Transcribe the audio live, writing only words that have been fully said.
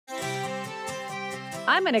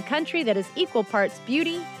I'm in a country that is equal parts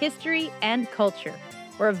beauty, history, and culture,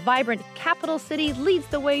 where a vibrant capital city leads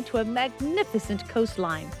the way to a magnificent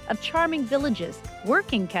coastline of charming villages,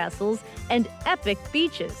 working castles, and epic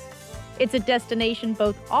beaches. It's a destination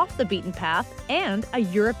both off the beaten path and a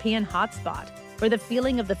European hotspot, where the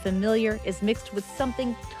feeling of the familiar is mixed with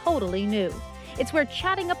something totally new. It's where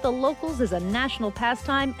chatting up the locals is a national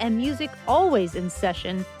pastime and music always in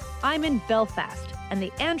session. I'm in Belfast and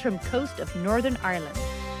the Antrim coast of Northern Ireland.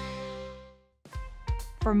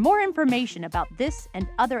 For more information about this and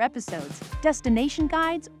other episodes, destination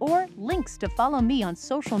guides, or links to follow me on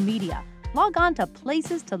social media, log on to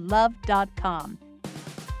placestolove.com.